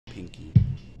pinky.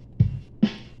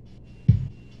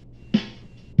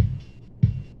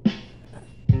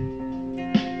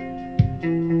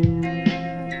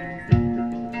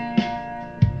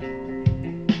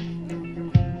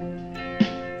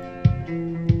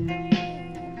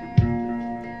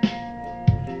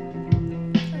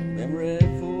 Then red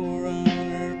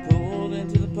 4Runner pulled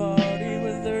into the party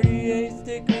with 38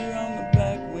 sticker on the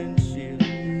back windshield.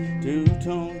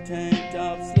 Two-tone tank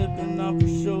top slipping off her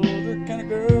shoulder. Kind of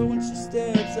girl when she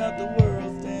steps out the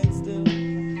world stands still.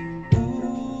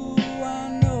 Ooh,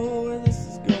 I know where this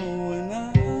is going.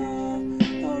 I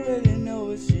already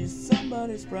know it. She's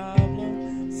somebody's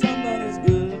problem, somebody's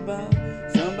goodbye,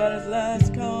 somebody's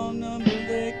last call number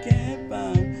they can't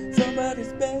find,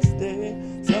 somebody's best day,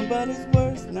 somebody's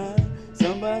worst night,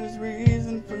 somebody's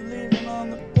reason for leaving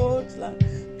on the porch light.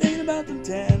 Thinking about them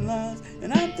tan lines,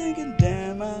 and I'm thinking,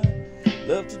 damn, I'd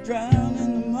love to drown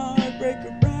in them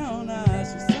heartbreaker brown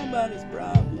eyes. She's somebody's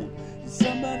problem, she's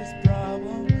somebody's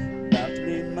problem, about to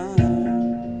be mine.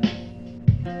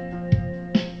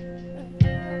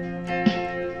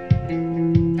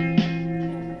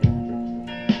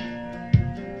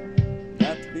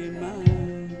 Got to be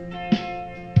mine.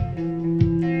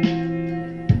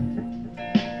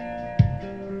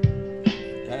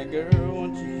 Kind of girl,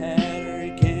 once you had her,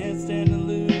 you can't stand to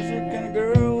lose her. Kind of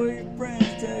girl where your friends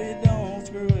tell you don't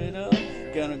screw it up.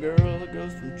 Kind of girl that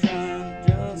goes from trying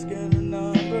to just get a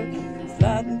number,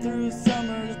 sliding through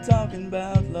summer to talking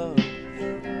about love.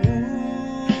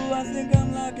 Ooh, I think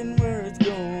I'm liking where it's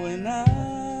going.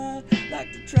 I'd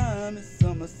like to try and miss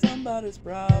some of somebody's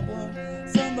problem,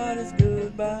 somebody's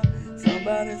goodbye,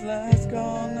 somebody's last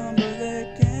call number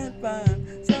they can't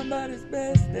find, somebody's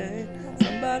best day,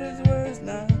 somebody's worst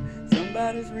night,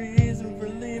 somebody's reason for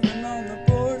leaving on the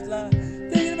porch light.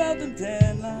 Thinking about them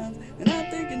tan lines, and I'm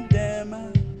thinking, damn,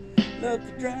 I'd love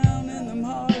to drown in them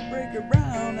heartbreaker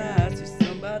brown eyes. She's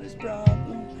somebody's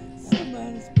problem,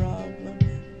 somebody's problem,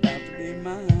 about to be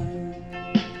mine.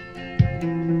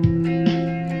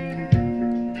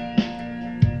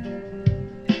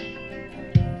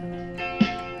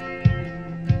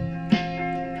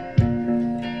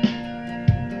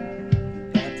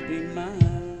 About to be mine.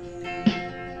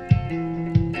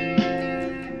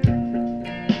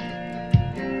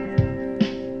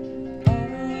 Oh,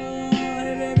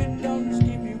 hey baby, don't just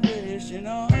keep me wishing.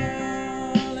 Oh,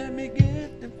 let me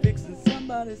get to fixing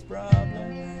somebody's problem,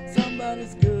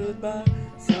 somebody's goodbye,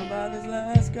 somebody's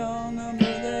last call number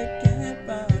they can't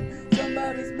find,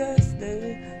 somebody's best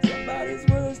day, somebody's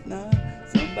worst night,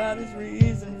 somebody's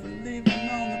reason for leaving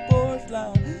on the porch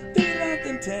lawn. Thinking about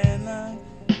them tan lines.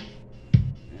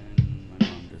 And my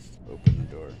mom just opened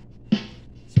the door.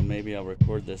 So maybe I'll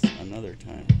record this another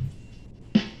time.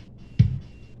 I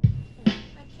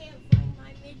can't find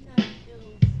my midnight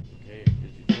bills. Okay,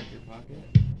 did you check your pocket?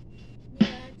 Yeah,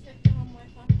 I checked all my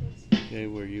pockets. Okay,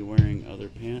 were you wearing other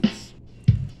pants?